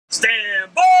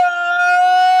Stand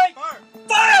by! Fire!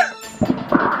 Fire!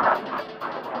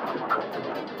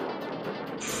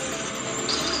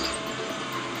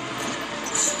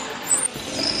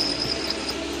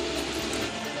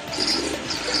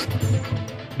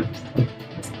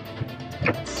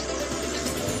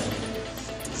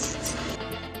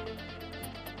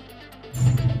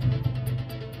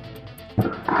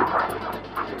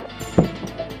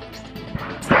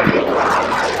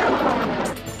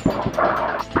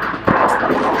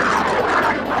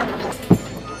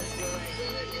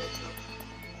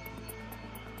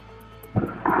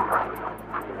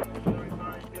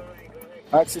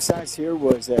 Our exercise here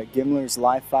was GLMRS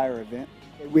live fire event.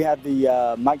 We have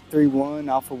the Mike 3-1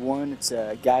 Alpha 1. It's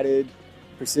a guided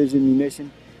precision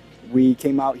munition. We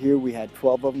came out here, we had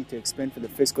 12 of them to expend for the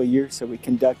fiscal year, so we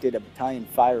conducted a battalion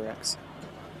fire ex.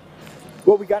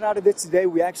 What we got out of this today,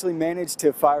 we actually managed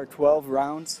to fire 12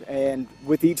 rounds, and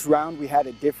with each round we had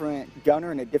a different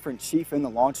gunner and a different chief in the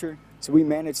launcher. So we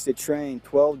managed to train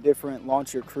 12 different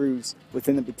launcher crews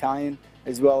within the battalion,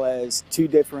 as well as 2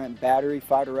 different battery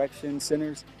fire direction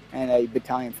centers and a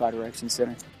battalion fire direction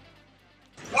center.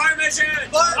 Fire mission!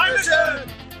 Fire mission!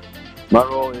 My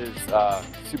role is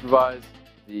supervise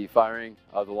the firing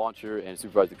of the launcher and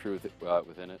supervise the crew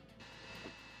within it.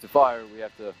 To fire, we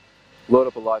have to load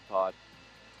up a live pod,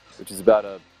 which is about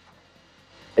a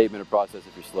 8-minute process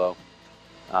if you're slow.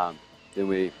 Then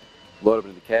we load up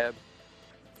into the cab,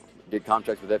 get comm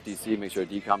checks with FDC, make sure our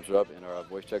decoms are up and our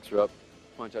voice checks are up,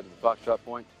 punch out to the foxtrot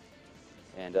point,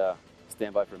 and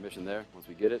stand by for a mission there. Once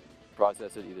we get it,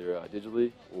 process it either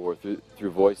digitally or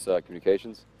through voice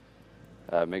communications.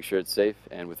 Make sure it's safe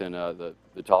and within the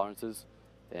tolerances.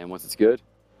 And once it's good,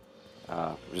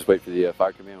 we'll just wait for the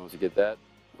fire command. Once you get that,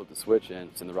 flip the switch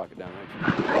and send the rocket downrange.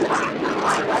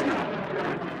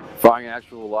 Firing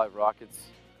actual live rockets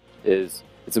it's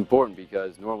important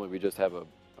because normally we just have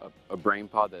a brain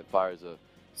pod that fires a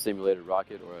simulated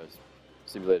rocket or a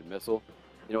simulated missile.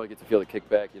 You don't get to feel the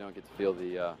kickback. You don't get to feel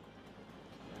the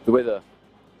way the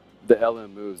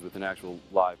LM moves with an actual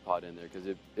live pod in there because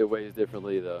it weighs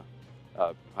differently. The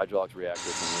hydraulics react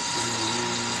differently.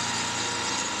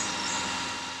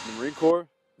 The Marine Corps,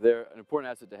 they're an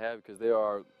important asset to have because they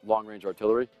are long-range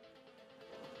artillery.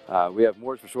 We have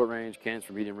mortars for short range, cannons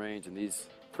for medium range, and these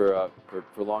for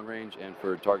long range and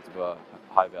for targets of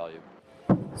high value.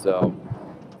 So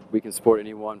we can support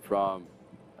anyone from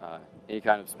any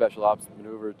kind of special ops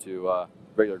maneuver to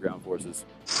regular ground forces.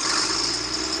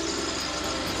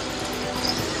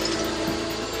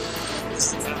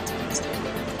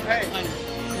 Hey, I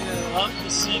love to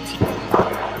see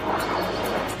people.